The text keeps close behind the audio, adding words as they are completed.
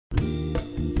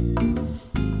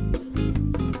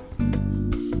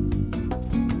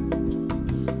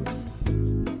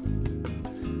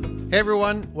Hey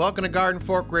everyone, welcome to Garden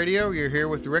Fork Radio. You're here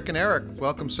with Rick and Eric.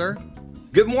 Welcome, sir.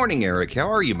 Good morning, Eric. How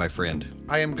are you, my friend?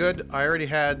 I am good. I already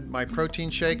had my protein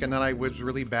shake, and then I was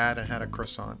really bad and had a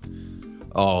croissant.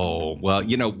 Oh, well,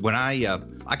 when I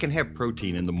can have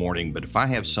protein in the morning, but if I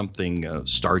have something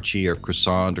starchy or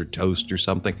croissant or toast or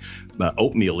something,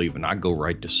 oatmeal even, I go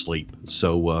right to sleep.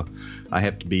 So I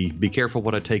have to be careful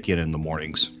what I take in the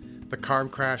mornings. The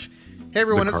carb crash. Hey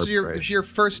everyone, it's your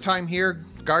first time here.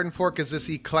 Garden Fork is this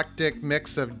eclectic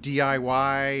mix of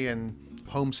DIY and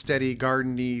homesteady,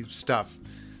 gardeny stuff.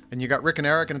 And you got Rick and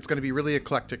Eric, and it's going to be really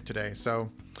eclectic today. So,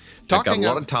 I've got a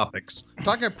lot of topics.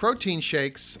 Talking of protein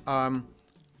shakes, I've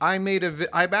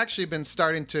actually been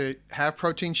starting to have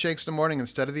protein shakes in the morning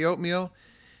instead of the oatmeal,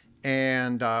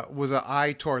 and with an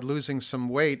eye toward losing some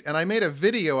weight. And I made a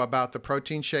video about the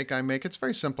protein shake I make. It's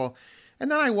very simple. And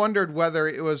then I wondered whether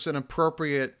it was an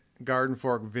appropriate Garden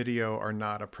Fork video or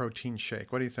not, a protein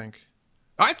shake. What do you think?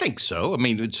 I think so. I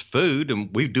mean, it's food, and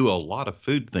we do a lot of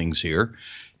food things here.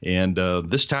 And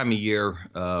this time of year,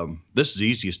 this is the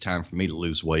easiest time for me to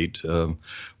lose weight.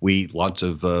 We eat lots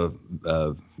of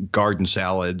garden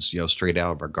salads, straight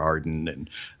out of our garden,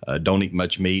 and don't eat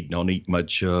much meat, don't eat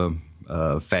much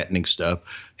fattening stuff.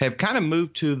 Have kind of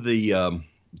moved to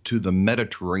the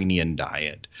Mediterranean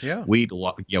diet. Yeah, we eat a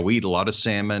lot. We eat a lot of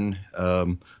salmon,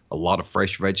 a lot of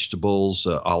fresh vegetables,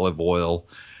 olive oil,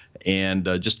 and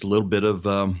just a little bit of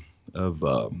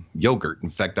yogurt. In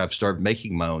fact, I've started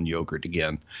making my own yogurt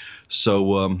again.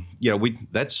 So,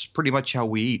 that's pretty much how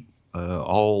we eat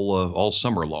all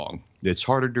summer long. It's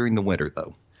harder during the winter,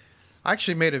 though. I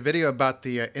actually made a video about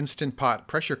the Instant Pot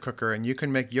pressure cooker, and you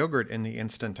can make yogurt in the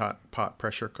Instant Pot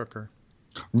pressure cooker.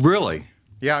 Really?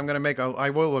 Yeah, I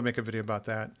will make a video about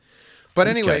that. But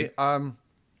anyway,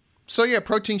 okay.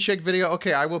 Protein shake video.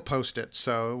 Okay, I will post it.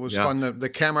 So it was fun. The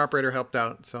camera operator helped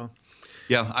out. So.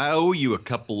 Yeah, I owe you a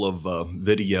couple of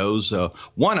videos.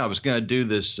 One, I was going to do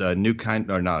this new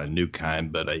kind, or not a new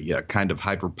kind, but a kind of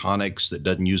hydroponics that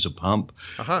doesn't use a pump.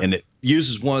 And it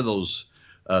uses one of those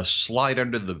slide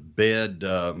under the bed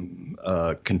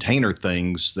container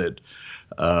things that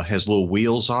has little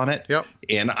wheels on it. Yep.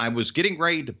 And I was getting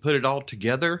ready to put it all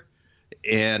together,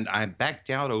 and I backed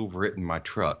out over it in my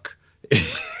truck.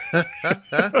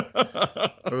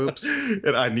 Oops.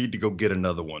 And I need to go get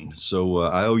another one. So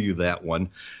I owe you that one.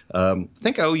 I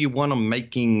think I owe you one on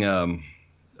making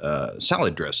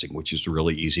salad dressing, which is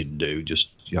really easy to do. Just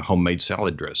homemade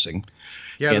salad dressing.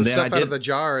 Yeah, and the stuff out of the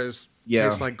jar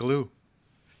tastes like glue.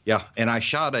 Yeah, and I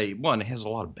shot one. It has a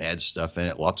lot of bad stuff in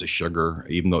it, lots of sugar,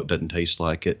 even though it doesn't taste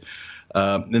like it.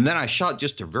 And then I shot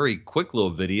just a very quick little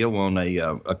video on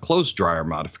a clothes dryer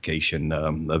modification,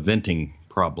 a venting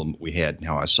problem we had and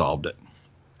how I solved it.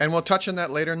 And we'll touch on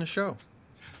that later in the show.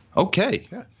 Okay.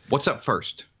 Yeah. What's up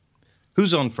first?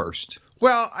 Who's on first?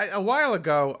 Well, a while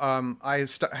ago, I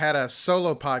had a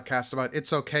solo podcast about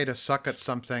it's okay to suck at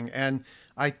something, and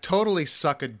I totally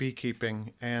suck at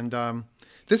beekeeping. And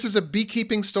this is a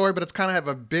beekeeping story, but it's kind of have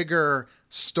a bigger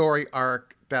story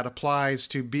arc that applies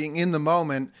to being in the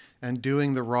moment and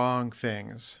doing the wrong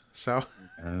things. So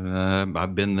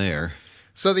I've been there.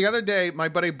 So the other day, my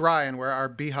buddy Brian, where our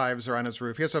beehives are on his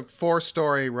roof, he has a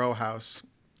 4-story row house.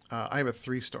 I have a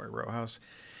 3-story row house.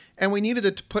 And we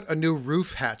needed to put a new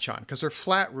roof hatch on because they're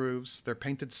flat roofs. They're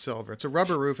painted silver. It's a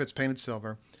rubber roof. It's painted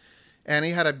silver. And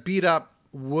he had a beat up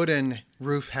wooden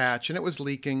roof hatch, and it was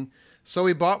leaking. So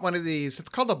we bought one of these. It's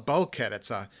called a bulkhead.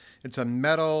 It's a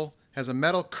metal, has a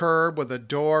metal curb with a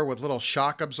door with little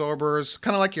shock absorbers,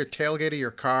 kind of like your tailgate of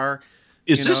your car.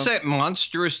 Is this that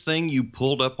monstrous thing you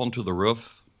pulled up onto the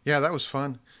roof? Yeah, that was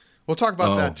fun. We'll talk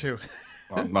about that too.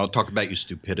 I'll talk about your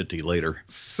stupidity later.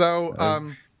 So,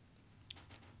 I'm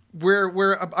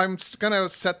gonna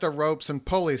set the ropes and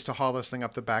pulleys to haul this thing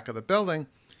up the back of the building,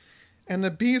 and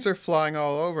the bees are flying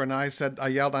all over. And I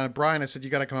yelled at Brian. I said,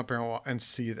 "You got to come up here and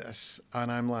see this."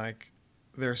 And I'm like,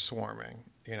 "They're swarming."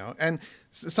 And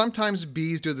sometimes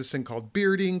bees do this thing called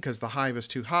bearding because the hive is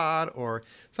too hot, or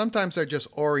sometimes they're just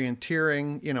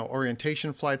orientation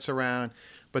flights around.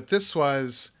 But this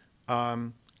was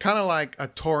kind of like a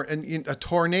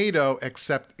tornado,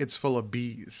 except it's full of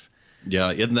bees.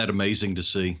 Yeah, isn't that amazing to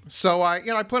see? So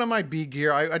I put on my bee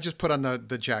gear. I just put on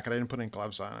the jacket. I didn't put any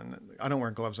gloves on. I don't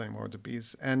wear gloves anymore with the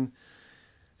bees. And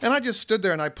I just stood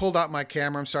there and I pulled out my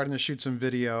camera. I'm starting to shoot some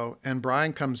video. And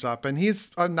Brian comes up and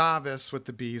he's a novice with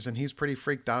the bees and he's pretty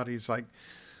freaked out. He's like,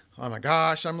 oh my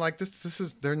gosh. I'm like,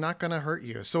 they're not going to hurt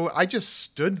you. So I just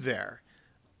stood there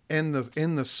in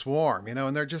the swarm,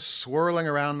 and they're just swirling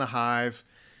around the hive.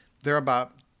 They're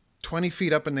about 20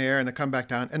 feet up in the air and they come back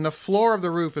down. And the floor of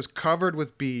the roof is covered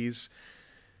with bees.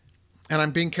 and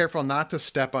I'm being careful not to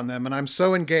step on them. And I'm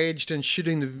so engaged in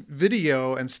shooting the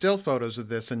video and still photos of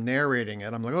this and narrating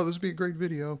it. I'm like, oh, this would be a great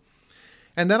video.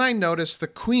 And then I noticed the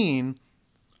queen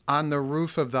on the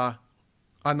roof of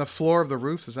on the floor of the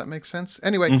roof. Does that make sense?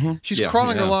 Anyway, she's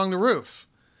crawling along the roof.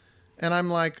 And I'm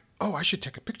like, oh, I should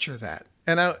take a picture of that.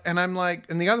 And I'm like,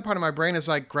 and the other part of my brain is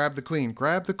like, grab the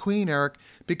queen, Eric,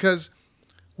 because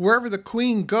wherever the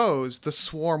queen goes, the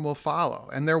swarm will follow.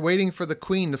 And they're waiting for the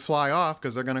queen to fly off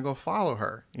because they're going to go follow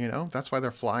her. You know, that's why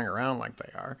they're flying around like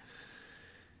they are.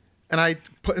 And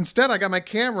instead I got my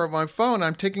camera on my phone.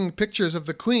 I'm taking pictures of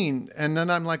the queen. And then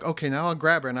I'm like, okay, now I'll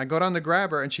grab her. And I go down to grab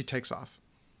her and she takes off.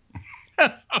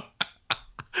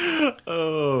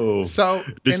 Oh. So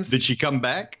did she come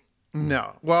back?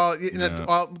 No. Well,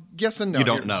 well, yes and no. You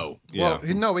don't know. Yeah.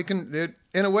 Well, no, we can,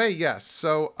 in a way, yes.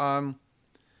 So, I'm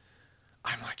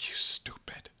like, you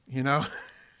stupid, you know?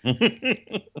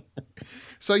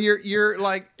 So you're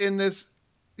like in this,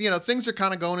 you know, things are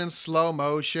kind of going in slow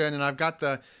motion, and I've got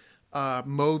the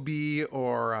Moby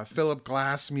or Philip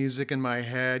Glass music in my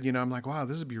head. You know, I'm like, wow,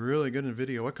 this would be really good in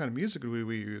video. What kind of music would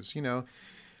we use, you know?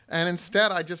 And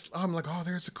instead, I'm like, oh,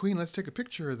 there's the queen. Let's take a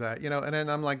picture of that, you know? And then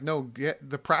I'm like, no,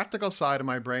 the practical side of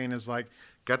my brain is like,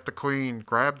 get the queen,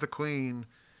 grab the queen.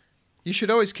 You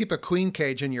should always keep a queen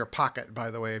cage in your pocket,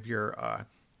 by the way, of your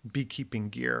beekeeping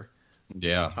gear.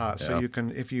 Yeah. So you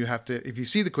can, if you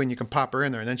see the queen, you can pop her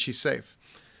in there, and then she's safe.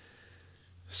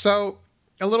 So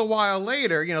a little while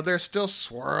later, you know, they're still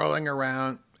swirling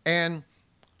around, and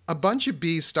a bunch of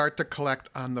bees start to collect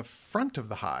on the front of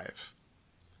the hive.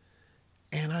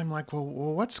 And I'm like, well,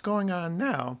 what's going on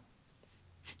now?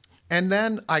 And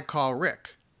then I call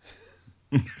Rick,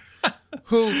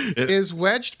 who is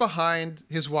wedged behind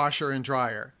his washer and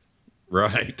dryer.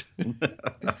 Right. And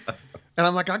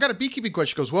I'm like, I got a beekeeping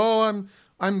question. She goes, well,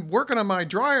 I'm working on my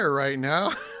dryer right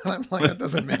now. And I'm like, that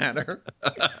doesn't matter.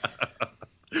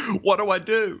 What do I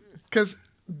do? Because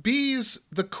bees,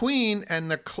 the queen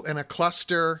and a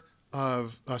cluster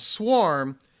of a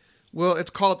swarm, well, it's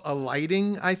called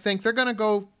alighting, I think. They're going to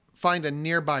go find a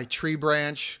nearby tree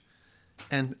branch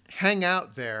and hang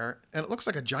out there. And it looks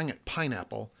like a giant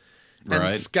pineapple. And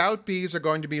right. Scout bees are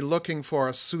going to be looking for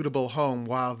a suitable home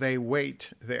while they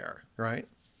wait there, right?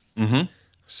 Mm-hmm.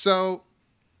 So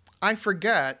I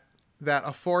forget that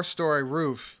a 4-story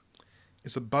roof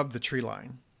is above the tree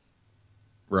line.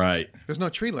 Right. There's no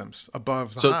tree limbs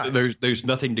above the hive. So there's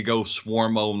nothing to go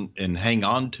swarm on and hang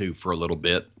on to for a little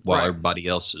bit while everybody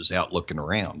else is out looking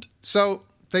around. So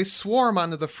they swarm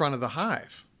onto the front of the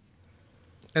hive.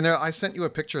 And I sent you a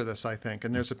picture of this, I think.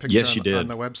 And there's a picture on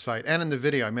the website and in the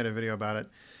video. I made a video about it.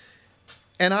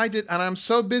 And I'm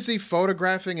so busy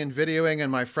photographing and videoing,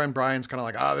 and my friend Brian's kind of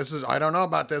like, I don't know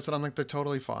about this. And I'm like, they're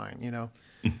totally fine, you know.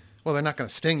 Well, they're not going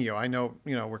to sting you. I know,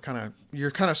 you know, you're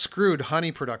kind of screwed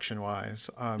honey production wise.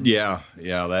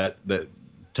 That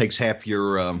takes half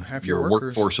your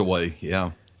workforce away.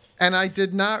 Yeah. And I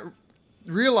did not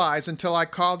realize until I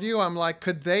called you, I'm like,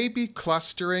 could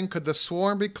the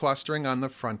swarm be clustering on the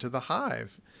front of the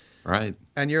hive? Right.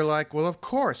 And you're like, well, of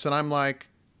course. And I'm like,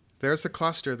 there's the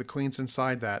cluster, the queen's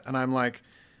inside that. And I'm like,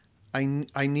 I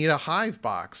need a hive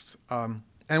box. And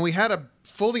we had a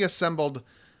fully assembled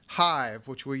hive,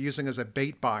 which we're using as a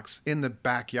bait box in the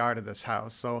backyard of this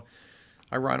house. So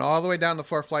I run all the way down the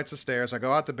 4 flights of stairs. I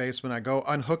go out the basement. I go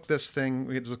unhook this thing.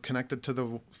 It's connected to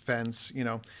the fence, you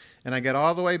know, and I get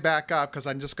all the way back up because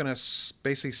I'm just going to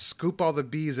basically scoop all the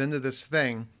bees into this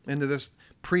thing, into this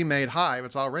pre-made hive.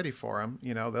 It's all ready for them.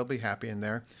 You know, they'll be happy in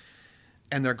there.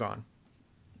 And they're gone.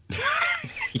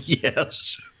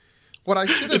 Yes. What I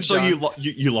should have done. So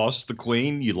you lost the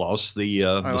queen. You lost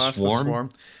the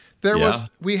swarm.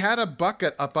 We had a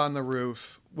bucket up on the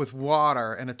roof with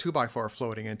water and a 2x4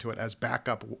 floating into it as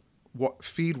backup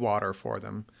feed water for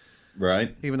them.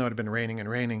 Right. Even though it had been raining and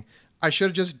raining. I should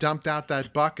have just dumped out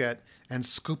that bucket and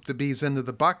scooped the bees into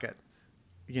the bucket,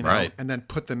 you know, and then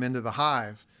put them into the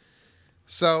hive.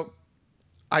 So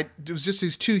it was just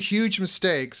these 2 huge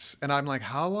mistakes. And I'm like,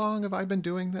 how long have I been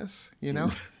doing this? You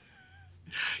know?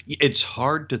 It's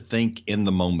hard to think in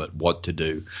the moment what to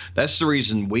do. That's the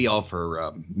reason we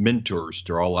offer mentors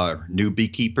to all our new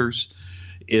beekeepers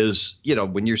is, you know,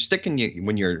 when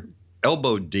you're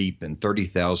elbow deep in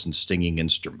 30,000 stinging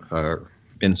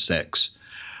insects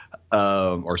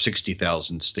or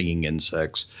 60,000 stinging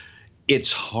insects,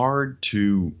 it's hard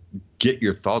to get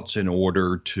your thoughts in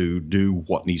order to do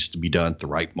what needs to be done at the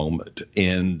right moment.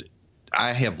 And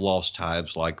I have lost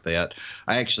hives like that.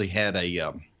 I actually had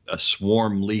a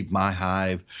swarm leave my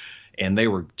hive, and they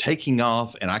were taking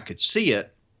off, and I could see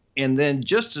it. And then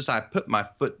just as I put my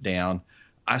foot down,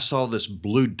 I saw this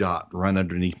blue dot run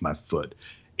underneath my foot.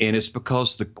 and it's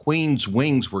because the queen's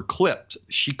wings were clipped.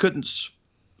 She couldn't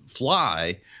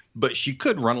fly, but she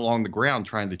could run along the ground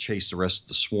trying to chase the rest of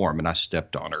the swarm, and I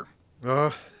stepped on her.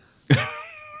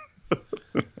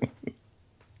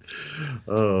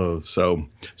 Uh, So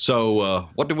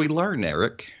what did we learn,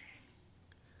 Eric?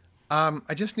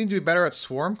 I just need to be better at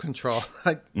swarm control.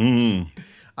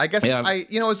 I guess Yeah.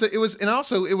 and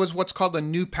also it was what's called a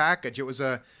new package. It was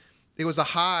a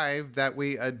hive that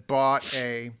we had bought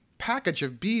a package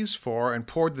of bees for and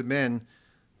poured them in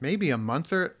maybe a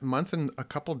month and a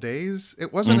couple days.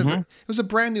 It wasn't it was a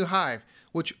brand new hive,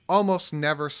 which almost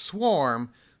never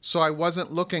swarm. So I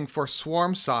wasn't looking for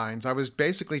swarm signs. I was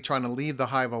basically trying to leave the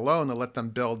hive alone and let them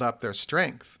build up their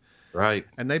strength. Right.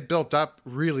 And they built up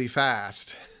really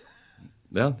fast.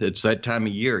 Well, it's that time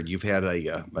of year. You've had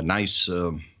a nice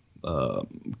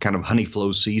kind of honey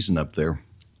flow season up there.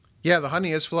 Yeah, the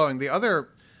honey is flowing. The other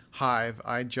hive,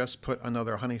 I just put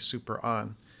another honey super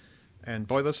on. And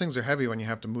boy, those things are heavy when you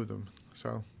have to move them.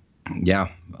 So Yeah,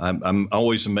 I'm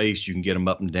always amazed you can get them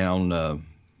up and down,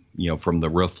 from the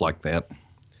roof like that.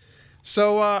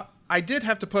 So I did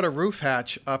have to put a roof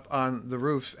hatch up on the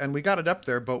roof, and we got it up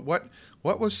there. But what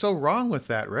was so wrong with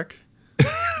that, Rick?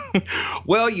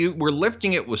 Well, you were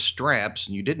lifting it with straps,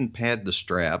 and you didn't pad the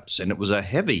straps, and it was a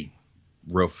heavy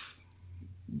roof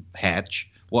hatch.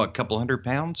 What, a couple 100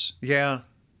 pounds? Yeah.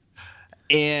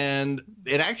 And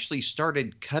it actually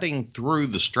started cutting through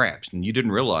the straps, and you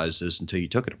didn't realize this until you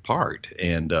took it apart.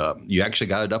 And you actually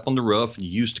got it up on the roof, and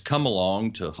you used to come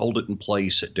along to hold it in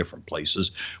place at different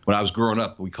places. When I was growing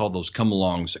up, we called those come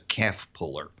alongs a calf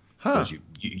puller. Huh. You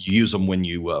use them when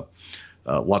you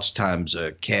lots of times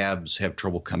calves have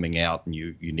trouble coming out, and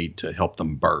you need to help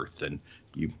them birth, and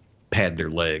you pad their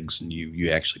legs, and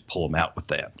you actually pull them out with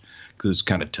that because it's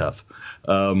kind of tough.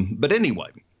 But anyway.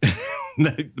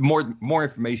 more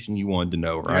information you wanted to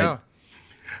know, right? Yeah.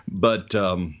 But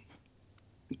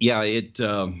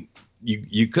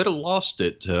you could have lost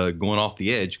it going off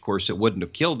the edge. Of course, it wouldn't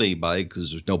have killed anybody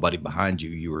because there's nobody behind you.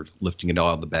 You were lifting it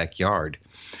all in the backyard,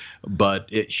 but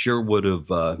it sure would have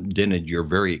dented your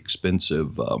very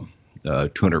expensive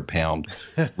 200-pound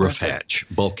roof hatch,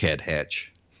 bulkhead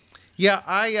hatch. Yeah,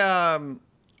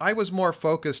 I was more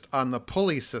focused on the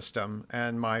pulley system,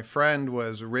 and my friend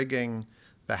was rigging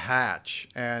the hatch,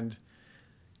 and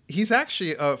he's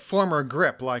actually a former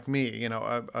grip like me,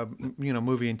 a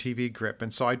movie and TV grip,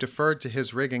 and so I deferred to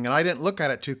his rigging, and I didn't look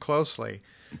at it too closely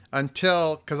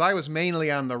because I was mainly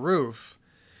on the roof,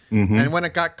 and when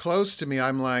it got close to me,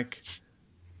 I'm like,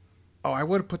 oh, I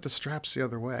would have put the straps the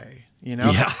other way,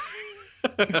 Yeah.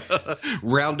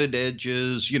 Rounded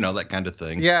edges, that kind of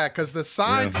thing. Yeah, because the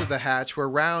sides of the hatch were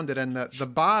rounded, and the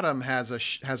bottom has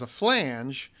a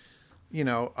flange,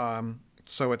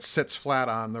 so it sits flat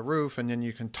on the roof, and then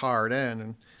you can tar it in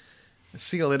and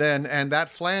seal it in. And that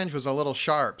flange was a little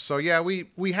sharp. So yeah,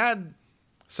 we had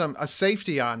a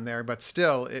safety on there, but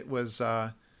still it was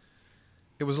a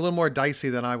little more dicey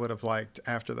than I would have liked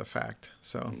after the fact.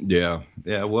 So yeah.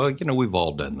 Well, we've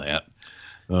all done that.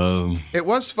 It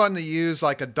was fun to use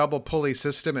like a double pulley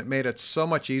system. It made it so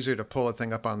much easier to pull a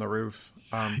thing up on the roof.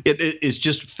 It's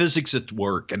just physics at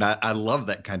work, and I love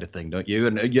that kind of thing, don't you?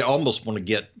 And you almost want to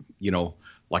get,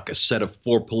 like a set of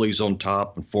 4 pulleys on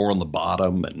top and 4 on the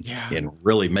bottom, and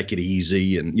really make it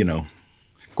easy. And of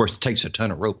course, it takes a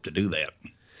ton of rope to do that.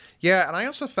 Yeah, and I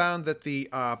also found that the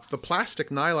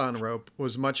plastic nylon rope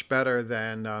was much better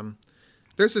than.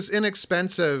 There's this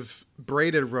inexpensive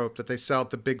braided rope that they sell at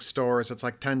the big stores. It's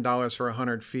like $10 for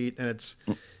 100 feet, and it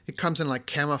comes in like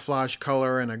camouflage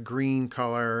color and a green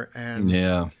color.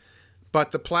 And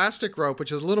but the plastic rope,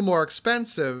 which is a little more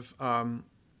expensive, I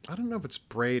don't know if it's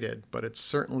braided, but it's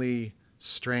certainly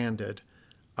stranded.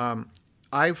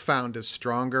 I've found is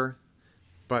stronger,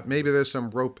 but maybe there's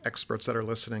some rope experts that are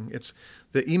listening.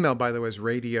 The email, by the way, is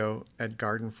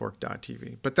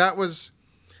radio@gardenfork.tv. But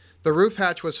the roof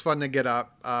hatch was fun to get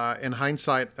up. In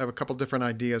hindsight, I have a couple different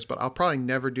ideas, but I'll probably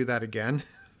never do that again.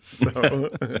 So,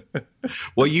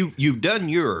 well, you've done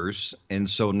yours, and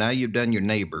so now you've done your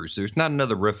neighbors. There's not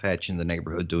another roof hatch in the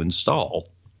neighborhood to install.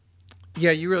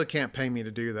 Yeah, you really can't pay me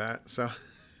to do that. So,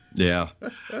 yeah,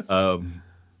 I'm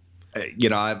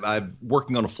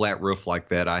working on a flat roof like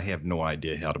that. I have no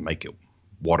idea how to make it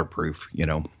waterproof.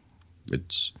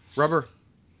 It's rubber,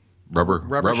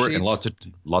 sheets. and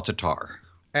lots of tar.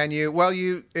 And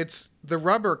the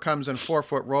rubber comes in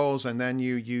 4-foot rolls, and then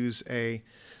you use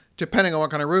depending on what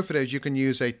kind of roof it is, you can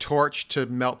use a torch to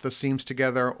melt the seams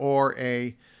together, or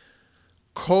it's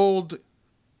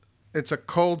a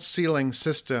cold sealing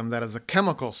system that is a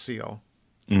chemical seal.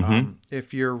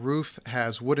 If your roof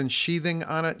has wooden sheathing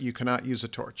on it, you cannot use a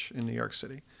torch in New York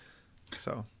City.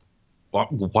 So,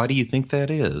 Why do you think that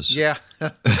is? yeah,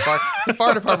 the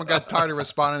fire department got tired of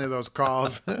responding to those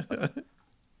calls.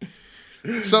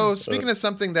 So, speaking of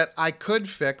something that I could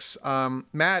fix,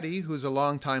 Maddie, who's a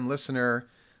longtime listener,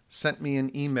 sent me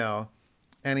an email,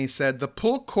 and he said the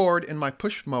pull cord in my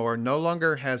push mower no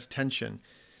longer has tension.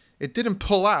 It didn't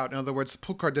pull out. In other words, the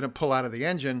pull cord didn't pull out of the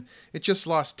engine. It just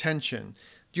lost tension.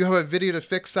 Do you have a video to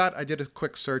fix that? I did a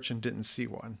quick search and didn't see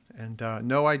one. And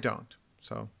no, I don't.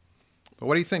 So, but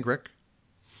what do you think, Rick?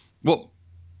 Well,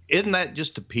 isn't that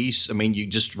just a piece? I mean, you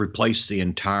just replace the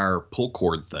entire pull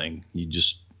cord thing. You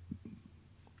just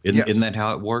Yes. isn't that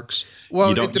how it works? Well,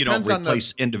 you it don't depends on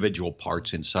replace individual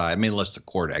parts inside. I mean, unless the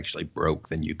cord actually broke,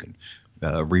 then you can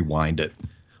rewind it.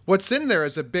 what's in there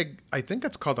is a big, I think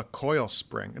it's called a coil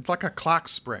spring. It's like a clock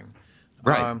spring.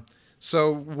 Right.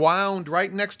 So wound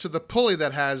right next to the pulley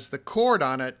that has the cord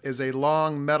on it is a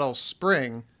long metal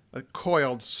spring, a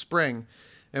coiled spring.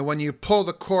 And when you pull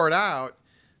the cord out,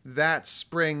 that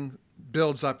spring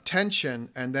builds up tension.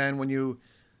 And then when you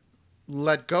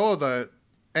let go of the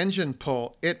engine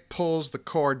pull, it pulls the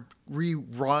cord,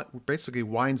 basically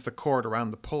winds the cord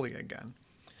around the pulley again.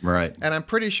 Right. And I'm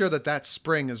pretty sure that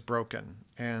spring is broken.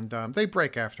 And they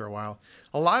break after a while.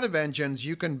 A lot of engines,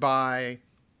 you can buy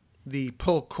the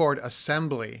pull cord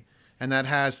assembly, and that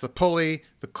has the pulley,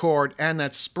 the cord, and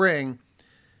that spring.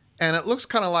 And it looks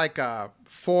kind of like a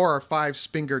 4 or 5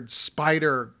 fingered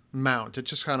spider mount. It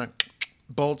just kind of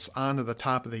bolts onto the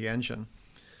top of the engine.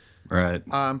 Right.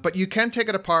 But you can take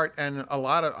it apart, and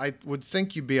I would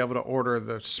think you'd be able to order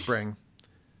the spring.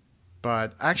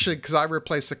 But actually, because I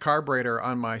replaced the carburetor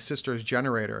on my sister's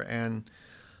generator, and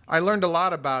I learned a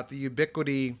lot about the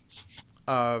ubiquity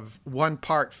of one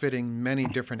part fitting many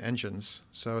different engines.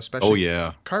 So especially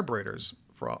carburetors,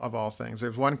 of all things.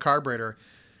 There's one carburetor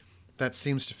that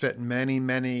seems to fit many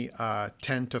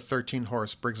 10 to 13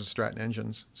 horse Briggs & Stratton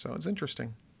engines. So it's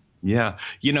interesting. Yeah.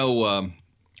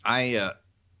 I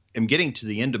am getting to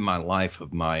the end of my life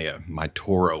of my my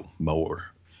Toro mower.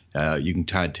 You can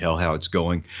kind of tell how it's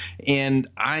going. And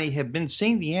I have been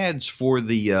seeing the ads for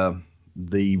the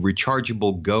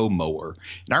rechargeable Go mower.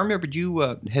 And I remembered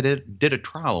you did a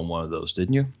trial on one of those,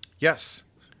 didn't you? Yes.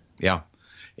 Yeah.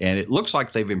 And it looks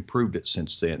like they've improved it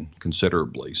since then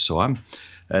considerably. So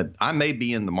I may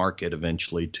be in the market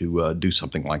eventually to do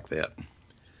something like that.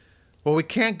 Well, we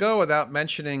can't go without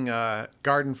mentioning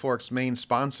Garden Fork's main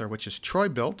sponsor, which is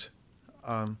Troy-Bilt.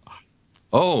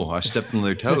 Oh, I stepped on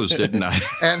their toes, didn't I?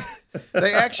 And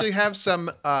they actually have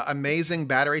some amazing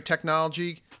battery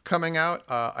technology coming out.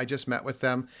 I just met with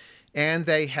them. And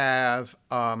they have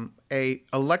a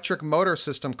electric motor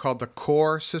system called the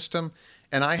Core system.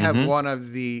 And I have one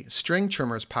of the string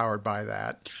trimmers powered by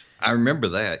that. I remember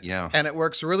that, yeah. And it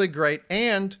works really great.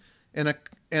 And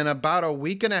in about a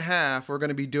week and a half, we're going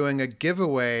to be doing a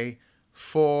giveaway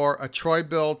for a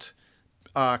Troy-Bilt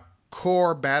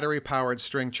Core battery-powered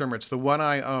string trimmer. It's the one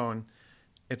I own.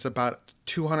 It's about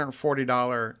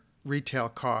 $240 retail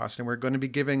cost, and we're going to be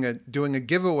doing a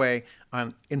giveaway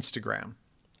on Instagram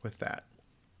with that.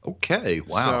 Okay,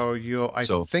 wow. So I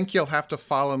think you'll have to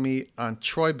follow me on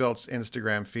Troy-Bilt's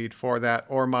Instagram feed for that,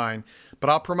 or mine,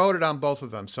 but I'll promote it on both of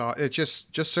them. So it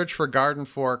just search for Garden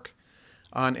Fork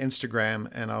on Instagram,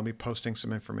 and I'll be posting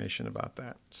some information about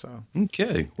that. So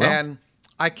okay, well. And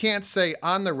I can't say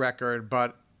on the record,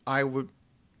 but I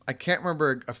can't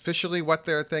remember officially what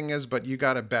their thing is, but you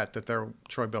got to bet that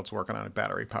Troy-Bilt's working on a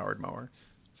battery-powered mower.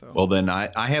 So. Well, then I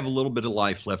have a little bit of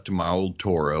life left in my old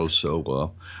Toro.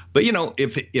 So, but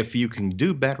if you can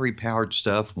do battery-powered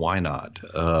stuff, why not?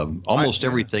 Almost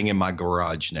everything in my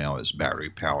garage now is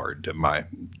battery-powered. My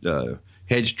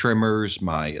hedge trimmers,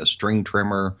 my string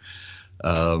trimmer,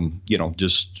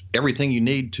 just everything you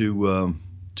need to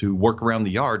work around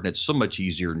the yard. And it's so much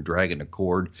easier than dragging a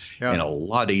cord, and a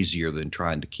lot easier than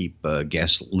trying to keep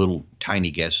little tiny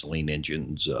gasoline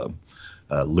engines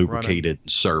lubricated,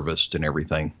 serviced, and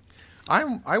everything.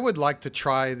 I would like to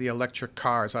try the electric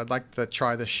cars. I'd like to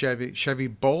try the Chevy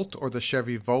Bolt or the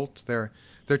Chevy Volt. They're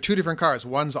two different cars.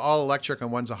 One's all electric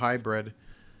and one's a hybrid.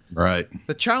 Right.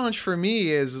 The challenge for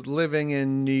me is living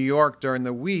in New York during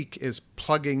the week is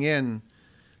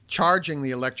charging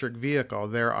the electric vehicle.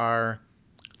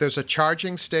 There's a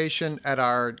charging station at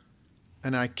an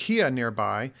IKEA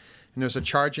nearby, and there's a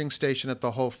charging station at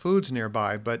the Whole Foods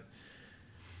nearby, but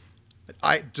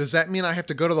does that mean I have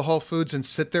to go to the Whole Foods and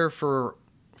sit there for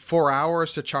 4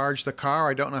 hours to charge the car?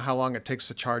 I don't know how long it takes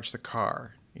to charge the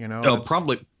car.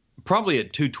 Probably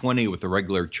at 220 with a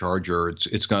regular charger,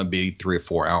 it's going to be 3 or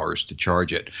 4 hours to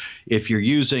charge it. If you're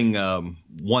using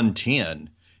 110,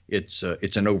 it's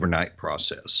an overnight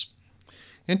process.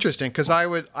 Interesting, because I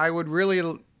would really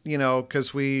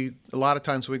because a lot of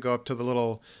times we go up to the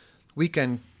little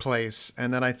weekend place,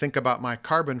 and then I think about my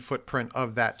carbon footprint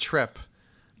of that trip.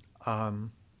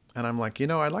 And I'm like,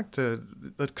 I'd like to,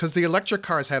 because the electric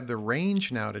cars have the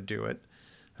range now to do it.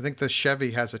 I think the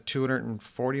Chevy has a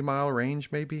 240-mile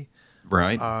range, maybe.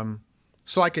 Right.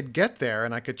 So I could get there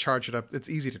and I could charge it up. It's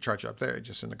easy to charge it up there,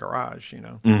 just in the garage.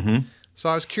 Mm-hmm. So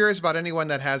I was curious about anyone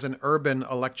that has an urban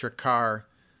electric car.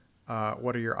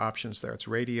 What are your options there? It's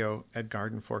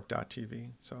radio@gardenfork.tv.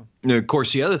 So, Now, of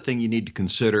course, the other thing you need to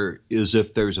consider is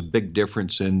if there's a big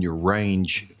difference in your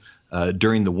range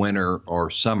during the winter or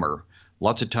summer.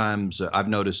 Lots of times I've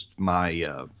noticed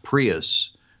my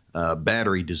Prius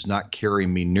battery does not carry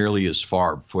me nearly as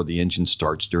far before the engine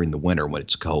starts during the winter when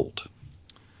it's cold.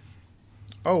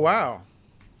 oh wow,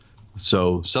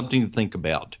 So something to think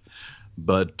about.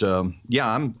 But yeah,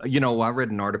 I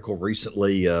read an article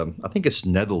recently. I think it's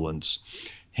Netherlands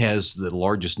has the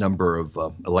largest number of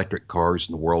electric cars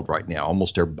in the world right now.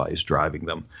 Almost everybody's driving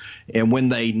them. And when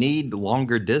they need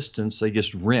longer distance, they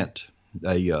just rent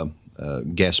a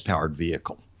gas-powered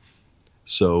vehicle.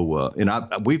 So,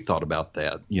 we've thought about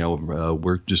that.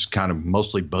 We're just kind of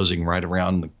mostly buzzing right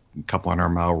around the couple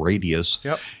 100-mile radius.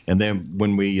 Yep. And then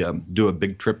when we do a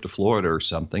big trip to Florida or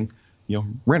something,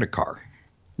 rent a car.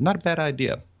 Not a bad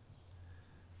idea.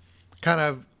 kind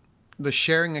of the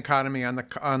sharing economy on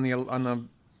the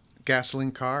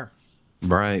gasoline car.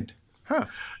 Right. Huh.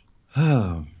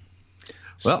 Oh.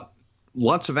 Well,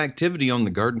 lots of activity on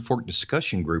the Garden Fork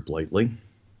discussion group lately.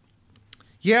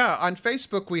 Yeah, on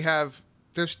Facebook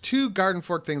there's two Garden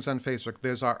Fork things on Facebook.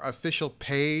 There's our official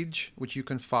page, which you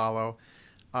can follow,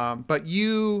 but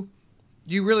you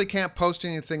really can't post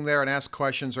anything there and ask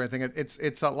questions or anything.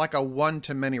 It's like a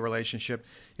one-to-many relationship.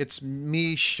 It's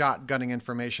me shotgunning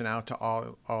information out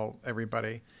to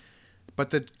everybody.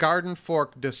 But the Garden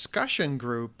Fork discussion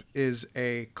group is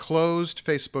a closed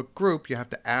Facebook group. You have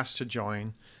to ask to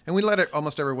join, and we let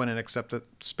almost everyone in except the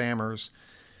spammers.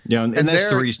 Yeah, and that's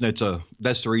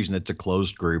the reason it's a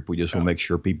closed group. We just want to make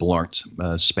sure people aren't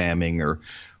spamming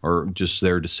or just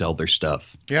there to sell their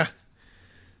stuff. Yeah.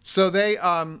 So they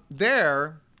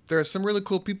there are some really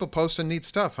cool people posting neat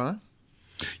stuff, huh?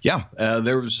 Yeah,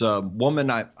 there was a woman,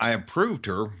 I approved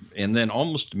her, and then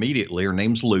almost immediately, her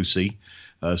name's Lucy.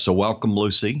 So welcome,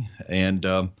 Lucy.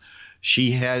 And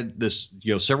she had this,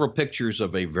 several pictures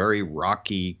of a very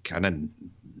rocky, kind of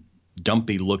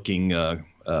dumpy looking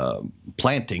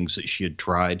plantings that she had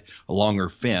tried along her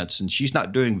fence. And she's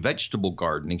not doing vegetable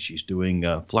gardening. She's doing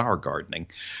flower gardening.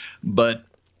 But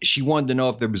she wanted to know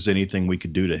if there was anything we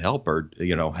could do to help her.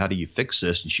 How do you fix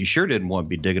this? And she sure didn't want to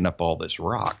be digging up all this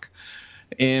rock.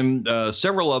 And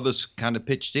several of us kind of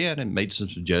pitched in and made some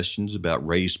suggestions about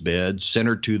raised beds. Sent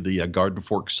her to the Garden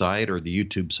Fork site or the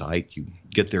YouTube site. You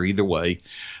get there either way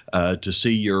to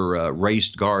see your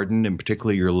raised garden, and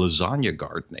particularly your lasagna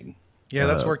gardening. Yeah,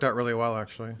 that's worked out really well,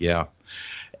 actually. Yeah.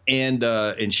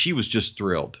 And she was just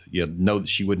thrilled. Know that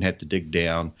she wouldn't have to dig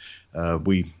down.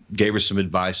 We gave her some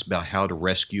advice about how to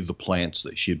rescue the plants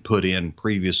that she had put in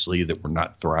previously that were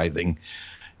not thriving.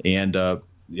 And,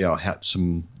 have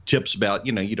some tips about,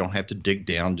 you don't have to dig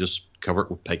down, just cover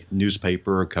it with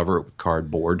newspaper or cover it with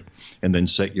cardboard and then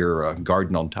set your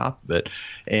garden on top of it.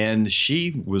 And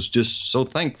she was just so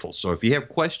thankful. So if you have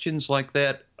questions like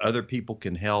that, other people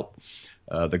can help.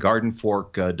 The Garden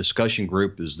Fork discussion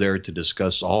group is there to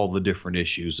discuss all the different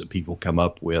issues that people come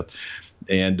up with.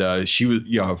 And she was,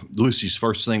 Lucy's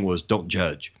first thing was don't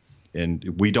judge. And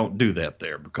we don't do that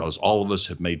there because all of us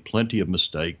have made plenty of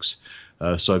mistakes.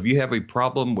 So if you have a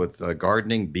problem with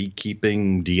gardening,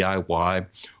 beekeeping, DIY,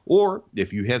 or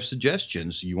if you have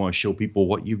suggestions, you want to show people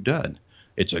what you've done,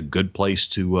 it's a good place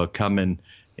to come in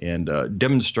and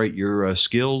demonstrate your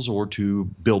skills or to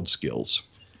build skills.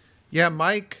 Yeah,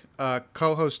 Mike,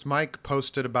 co-host Mike,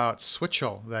 posted about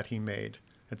switchel that he made.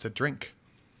 It's a drink.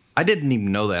 I didn't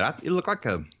even know that. It looked like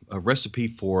a recipe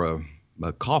for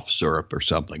a cough syrup or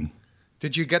something.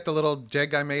 Did you get the little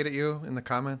dig I made at you in the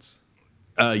comments?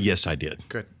 Yes, I did.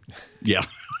 Good. Yeah.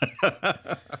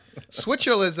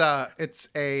 Switchel is I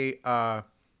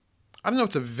don't know,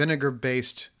 it's a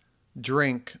vinegar-based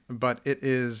drink, but it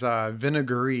is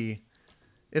vinegary.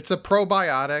 It's a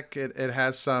probiotic. It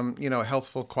has some,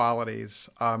 healthful qualities.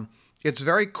 It's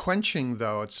very quenching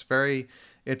though.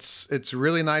 It's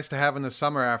really nice to have in the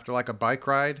summer after like a bike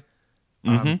ride.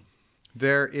 Mm-hmm.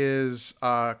 There is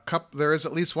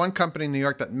at least one company in New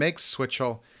York that makes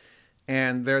switchel,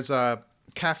 and there's a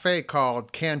cafe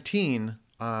called Canteen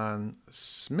on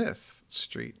Smith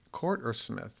Street, Court or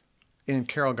Smith, in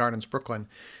Carroll Gardens, Brooklyn,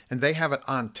 and they have it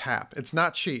on tap. It's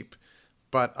not cheap,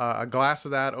 but a glass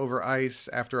of that over ice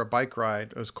after a bike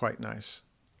ride was quite nice.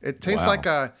 It tastes Wow. like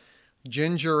a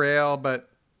ginger ale, but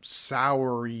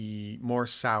soury, more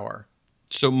sour.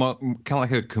 So kind of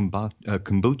like a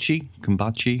Kombucha.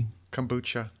 kombucha.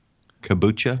 There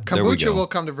we Kombucha go. will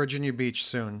come to Virginia Beach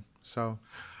soon. So,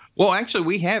 Well, actually,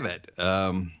 we have it.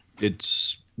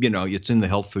 It's it's in the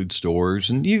health food stores,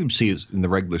 and you can see it in the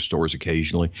regular stores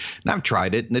occasionally. And I've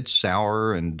tried it, and it's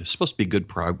sour, and it's supposed to be good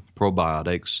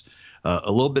probiotics.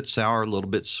 A little bit sour, a little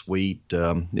bit sweet.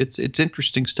 It's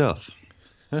interesting stuff.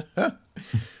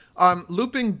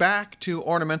 looping back to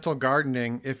ornamental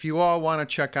gardening, if you all want to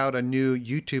check out a new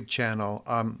YouTube channel,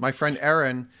 my friend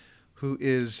Aaron, who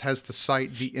has the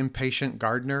site The Impatient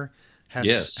Gardener,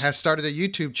 Yes. has started a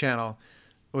YouTube channel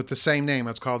with the same name.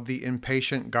 It's called The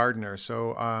Impatient Gardener.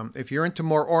 So if you're into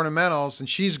more ornamentals, and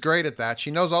she's great at that,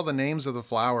 she knows all the names of the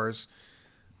flowers,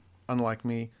 unlike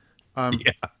me.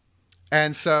 Yeah.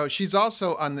 And so she's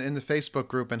also in the Facebook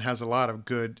group and has a lot of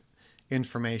good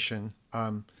information.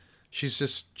 She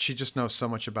just knows so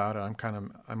much about it.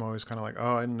 I'm always kind of like,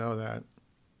 oh, I didn't know that,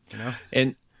 you know.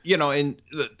 And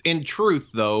in truth,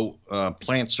 though,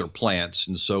 plants are plants,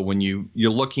 and so when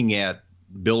you're looking at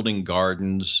building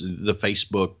gardens, the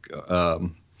Facebook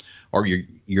or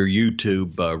your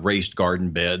YouTube raised garden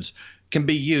beds can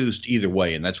be used either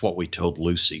way, and that's what we told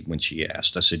Lucy when she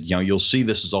asked. I said, you'll see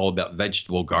this is all about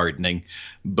vegetable gardening,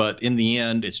 but in the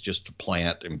end, it's just a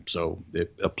plant, and so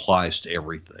it applies to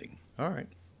everything. All right.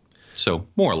 So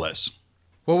more or less.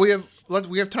 Well, we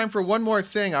have time for one more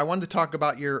thing. I wanted to talk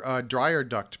about your dryer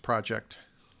duct project.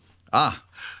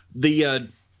 The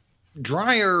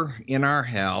dryer in our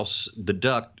house, the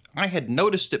duct, I had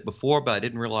noticed it before, but I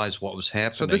didn't realize what was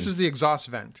happening. So this is the exhaust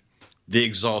vent. The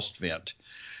exhaust vent.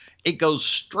 It goes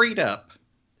straight up,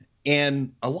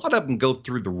 and a lot of them go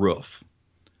through the roof.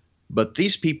 But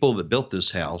these people that built this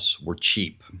house were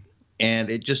cheap, and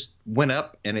it just went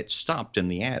up and it stopped in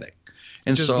the attic.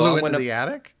 And Just so blew I into went up, the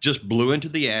attic? just blew into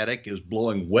the attic. It was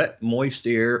blowing wet, moist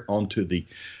air onto the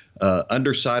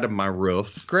underside of my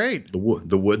roof. Great. The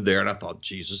wood there, and I thought,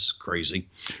 Jesus, is crazy.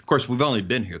 Of course, we've only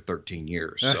been here 13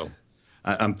 years, so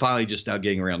I'm finally just now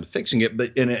getting around to fixing it.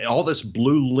 But all this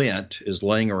blue lint is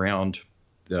laying around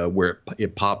where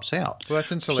it pops out. Well,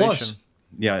 that's insulation. Plus,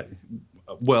 yeah,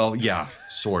 well, yeah,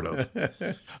 sort of.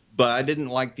 But I didn't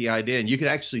like the idea, and you could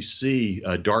actually see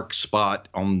a dark spot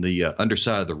on the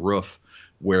underside of the roof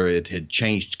where it had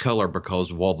changed color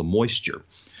because of all the moisture.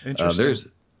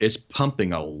 Interesting. It's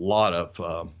pumping a lot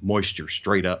of moisture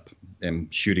straight up and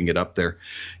shooting it up there.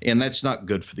 And that's not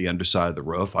good for the underside of the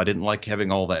roof. I didn't like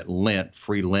having all that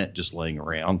free lint just laying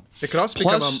around. It could also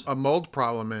become a mold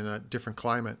problem in a different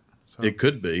climate. So. It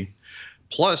could be.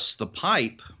 Plus, the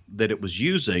pipe that it was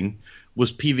using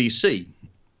was PVC.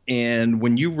 And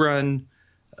when you run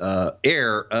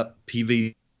air up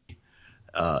PVC,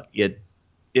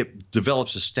 it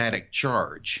develops a static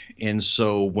charge. And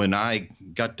so when I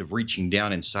got to reaching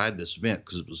down inside this vent,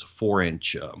 because it was a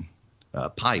 4-inch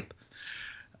pipe,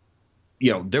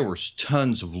 there was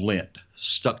tons of lint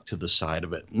stuck to the side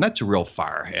of it. And that's a real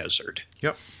fire hazard.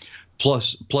 Yep.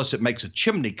 Plus it makes a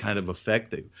chimney kind of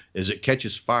effect. As it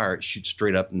catches fire, it shoots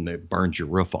straight up and it burns your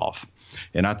roof off.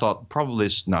 And I thought probably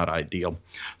it's not ideal.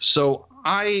 So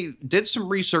I did some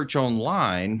research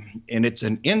online, and it's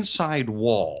an inside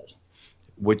wall,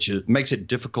 which makes it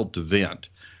difficult to vent.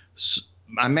 So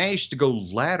I managed to go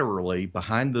laterally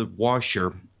behind the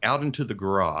washer out into the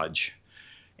garage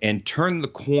and turn the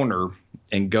corner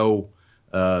and go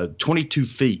 22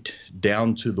 feet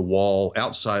down to the wall,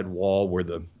 outside wall where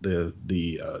the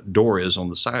door is on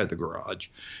the side of the garage,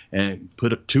 and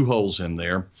put 2 holes in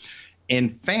there,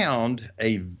 and found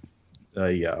a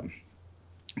vent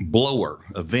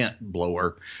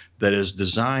blower that is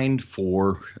designed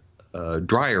for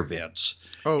dryer vents.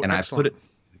 Oh, and excellent.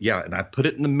 I put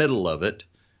it in the middle of it,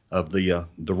 of the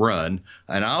run,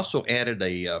 and I also added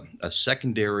a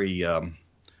secondary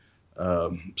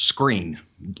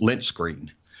lint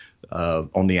screen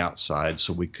on the outside,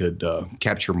 so we could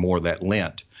capture more of that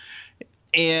lint.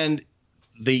 And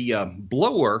the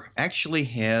blower actually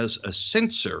has a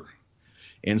sensor,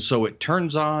 and so it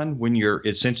turns on when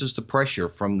it senses the pressure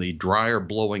from the dryer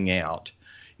blowing out.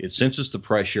 It senses the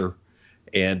pressure,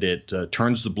 and it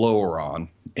turns the blower on,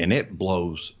 and it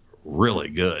blows really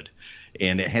good.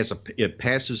 And it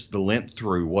passes the lint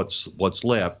through what's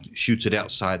left, shoots it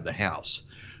outside the house.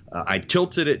 I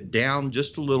tilted it down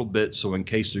just a little bit so in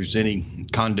case there's any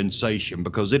condensation,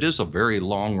 because it is a very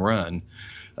long run.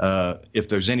 If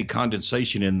there's any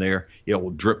condensation in there, it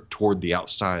will drip toward the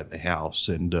outside of the house.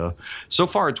 And so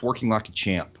far it's working like a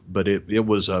champ, but it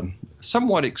was a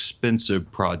somewhat expensive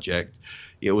project.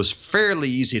 It was fairly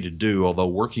easy to do, although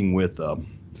working with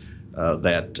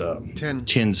that Tin.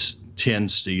 tin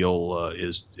steel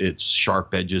is its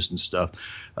sharp edges and stuff.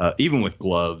 Even with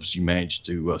gloves, you manage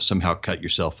to somehow cut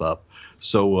yourself up.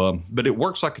 So, but it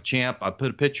works like a champ. I put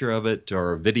a picture of it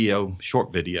or a video,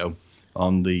 short video,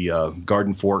 on the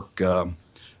Garden Fork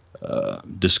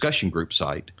discussion group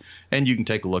site, and you can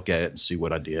take a look at it and see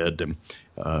what I did. And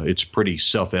it's pretty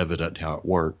self-evident how it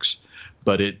works.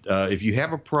 But if you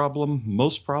have a problem,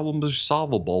 most problems are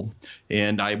solvable.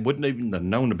 And I wouldn't even have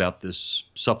known about this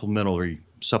supplementary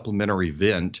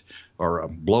vent or a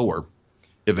blower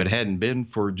if it hadn't been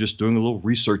for just doing a little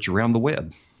research around the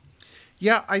web.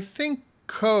 Yeah, I think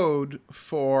code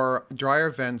for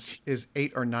dryer vents is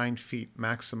 8 or 9 feet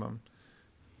maximum,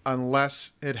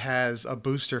 unless it has a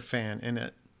booster fan in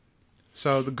it.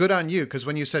 So the good on you, because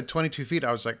when you said 22 feet,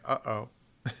 I was like, uh-oh.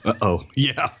 Uh-oh,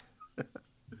 yeah.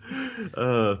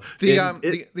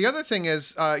 The other thing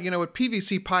is, with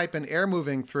PVC pipe and air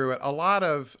moving through it, a lot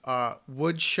of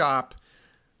wood shop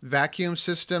vacuum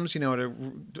systems,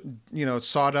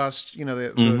 sawdust,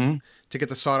 to get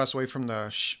the sawdust away from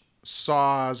the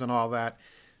saws and all that,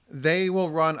 they will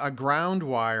run a ground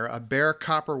wire, a bare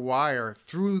copper wire,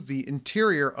 through the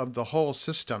interior of the whole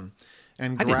system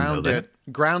and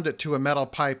ground it to a metal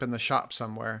pipe in the shop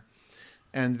somewhere.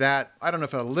 And that, I don't know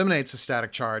if it eliminates the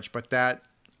static charge, but that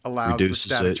allows the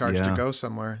static charge to go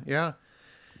somewhere. Yeah.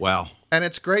 Wow. And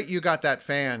it's great you got that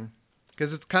fan,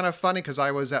 because it's kind of funny, because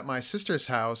I was at my sister's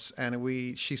house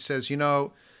and she says,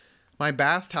 my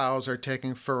bath towels are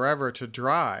taking forever to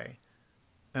dry.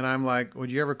 And I'm like,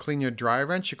 would you ever clean your dryer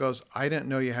vent? She goes, I didn't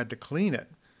know you had to clean it.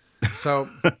 So,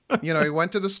 he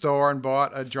went to the store and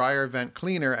bought a dryer vent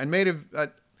cleaner and made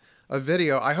a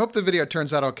video. I hope the video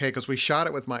turns out okay, because we shot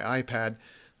it with my iPad,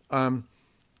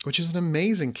 which is an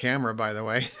amazing camera, by the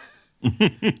way.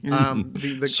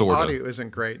 The audio isn't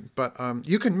great, but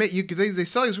you can make they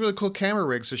sell these really cool camera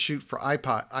rigs to shoot for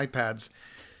iPads.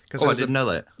 I didn't know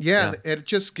that. Yeah, it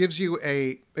just gives you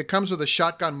it comes with a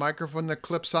shotgun microphone that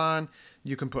clips on.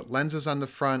 You can put lenses on the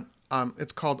front.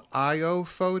 It's called IO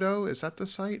Photo. Is that the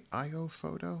site? IO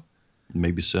Photo?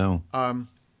 Maybe so.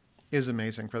 Is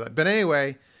amazing for that. But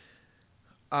anyway,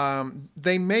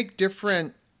 they make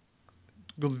different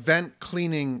vent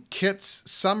cleaning kits.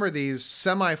 Some are these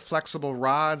semi-flexible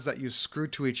rods that you screw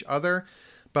to each other.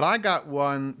 But I got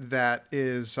one that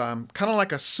is kind of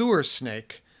like a sewer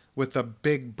snake with a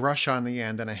big brush on the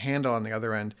end and a handle on the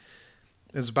other end.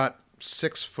 It's about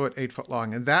 6 foot, 8 foot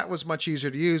long. And that was much easier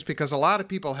to use because a lot of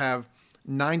people have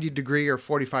 90-degree or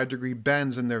 45-degree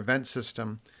bends in their vent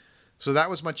system. So that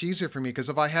was much easier for me, because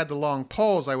if I had the long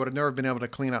poles, I would have never been able to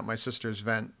clean out my sister's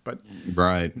vent. But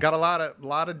got a lot of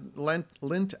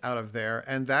lint out of there,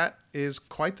 and that is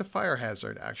quite the fire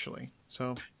hazard, actually.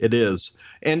 So it is.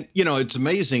 And, it's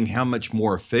amazing how much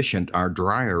more efficient our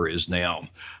dryer is now.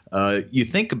 You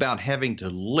think about having to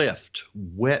lift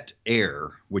wet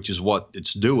air, which is what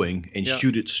it's doing, and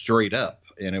shoot it straight up.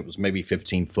 And it was maybe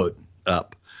 15 foot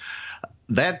up.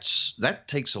 That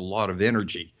takes a lot of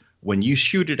energy. When you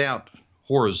shoot it out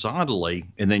horizontally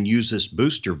and then use this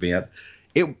booster vent,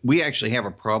 we actually have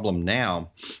a problem now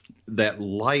that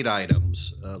light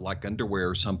items like underwear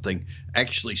or something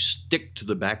actually stick to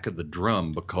the back of the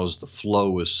drum because the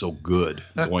flow is so good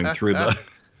going through the.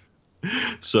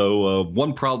 So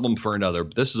one problem for another.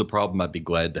 This is a problem I'd be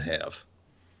glad to have.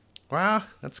 Wow,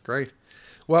 that's great.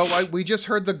 Well, we just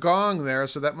heard the gong there,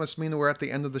 so that must mean we're at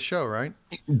the end of the show, right?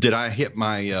 Did I hit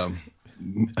my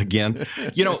again?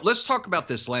 Let's talk about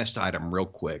this last item real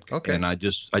quick. Okay. And I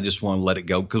just want to let it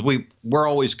go because we're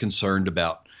always concerned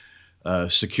about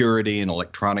security and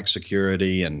electronic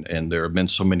security, and there have been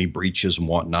so many breaches and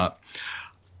whatnot.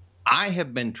 I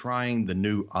have been trying the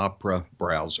new Opera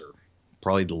browser,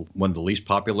 probably one of the least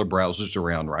popular browsers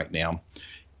around right now.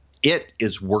 It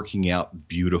is working out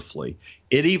beautifully.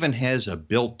 It even has a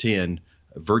built-in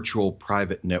virtual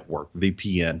private network,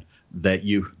 VPN, that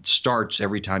starts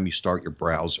every time you start your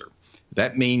browser.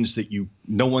 That means that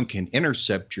no one can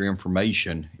intercept your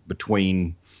information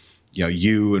between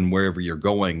you and wherever you're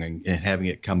going and having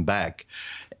it come back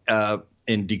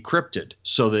and decrypted,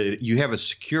 so that you have a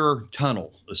secure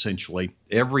tunnel essentially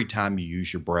every time you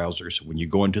use your browser. So when you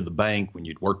go into the bank, when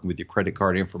you're working with your credit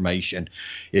card information,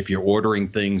 if you're ordering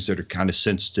things that are kind of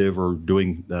sensitive or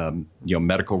doing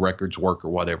medical records work or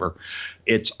whatever,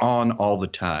 it's on all the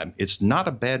time. It's not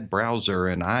a bad browser,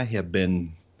 and I have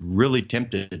been really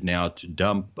tempted now to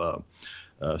dump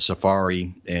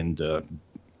Safari and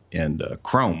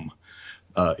Chrome.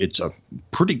 It's a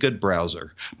pretty good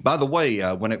browser. By the way,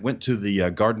 when it went to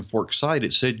the Garden Fork site,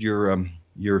 it said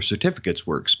your certificates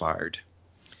were expired.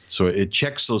 So it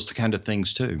checks those kind of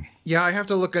things too. Yeah, I have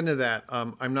to look into that.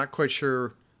 I'm not quite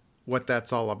sure what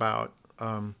that's all about.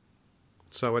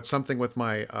 So it's something with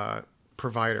my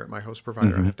provider, my host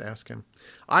provider. I have to ask him.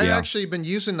 I've actually been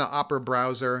using the Opera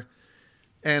browser,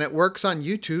 and it works on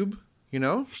YouTube, you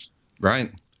know?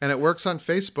 Right. And it works on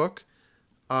Facebook.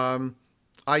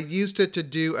 I used it to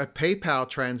do a PayPal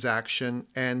transaction,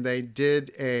 and they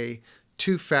did a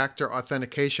two-factor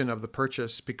authentication of the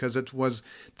purchase because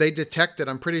they detected,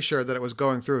 I'm pretty sure, that it was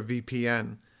going through a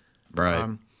VPN.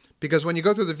 Right. Because when you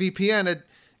go through the VPN,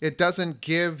 it doesn't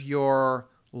give your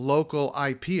local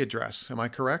IP address. Am I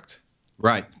correct?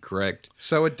 Right. Correct.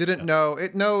 So it didn't know.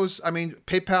 It knows, I mean,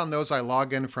 PayPal knows I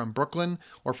log in from Brooklyn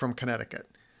or from Connecticut.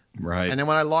 Right. And then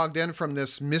when I logged in from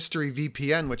this mystery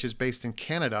VPN, which is based in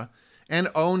Canada and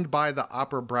owned by the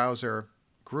Opera browser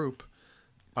group,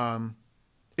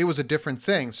 it was a different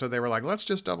thing. So they were like, let's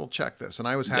just double check this. And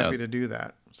I was happy to do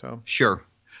that. So sure.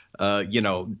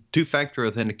 Two-factor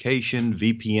authentication,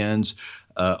 VPNs.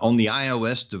 On the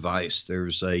iOS device,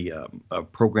 there's a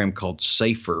program called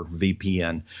Safer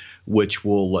VPN, which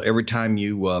will, every time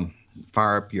you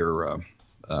fire up your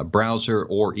browser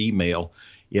or email,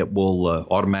 it will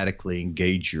automatically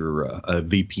engage your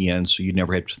VPN, so you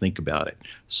never have to think about it.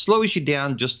 Slows you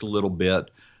down just a little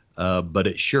bit, but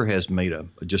it sure has made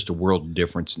just a world of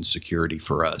difference in security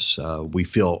for us. We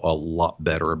feel a lot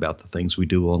better about the things we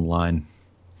do online.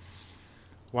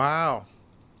 Wow.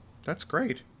 That's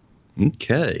great.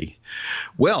 Okay.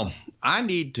 Well, I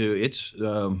need to,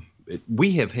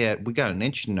 we got 1.5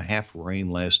 inches of rain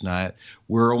last night.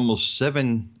 We're almost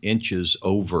 7 inches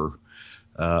over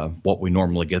what we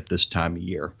normally get this time of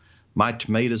year. My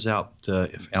tomatoes out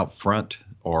front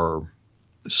are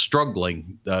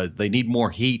struggling. They need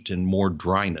more heat and more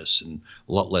dryness and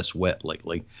a lot less wet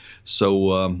lately.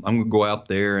 So I'm going to go out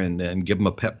there and give them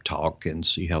a pep talk and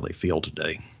see how they feel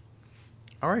today.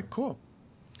 All right, cool.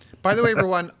 By the way,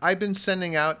 everyone, I've been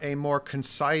sending out a more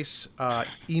concise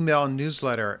email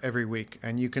newsletter every week,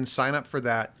 and you can sign up for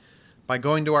that by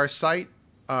going to our site.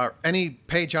 Any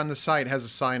page on the site has a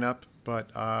sign up, but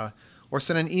or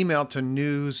send an email to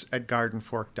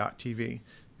news@gardenfork.tv.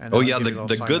 And a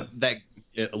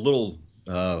little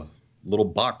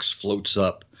box floats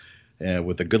up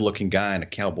with a good-looking guy in a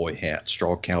cowboy hat,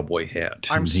 straw cowboy hat.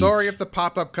 I'm sorry if the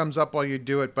pop-up comes up while you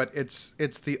do it, but it's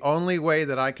the only way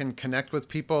that I can connect with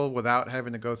people without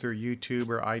having to go through YouTube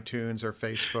or iTunes or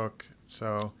Facebook.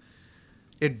 So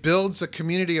it builds a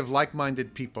community of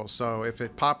like-minded people. So if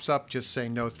it pops up, just say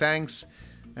no thanks.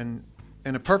 And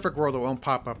in a perfect world, it won't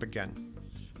pop up again.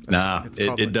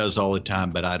 It does all the time,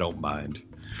 but I don't mind.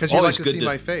 Because you like to see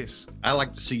my face. I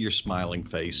like to see your smiling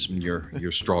face and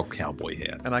your straw cowboy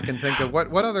hat. And I can think of what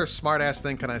other smart-ass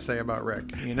thing can I say about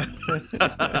Rick? You know.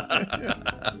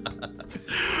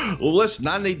 Well, listen,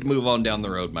 I need to move on down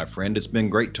the road, my friend. It's been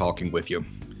great talking with you.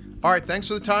 All right, thanks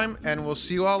for the time, and we'll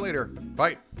see you all later.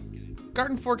 Bye.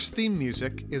 Garden Fork's theme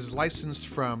music is licensed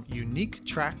from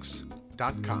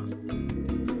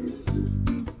uniquetracks.com.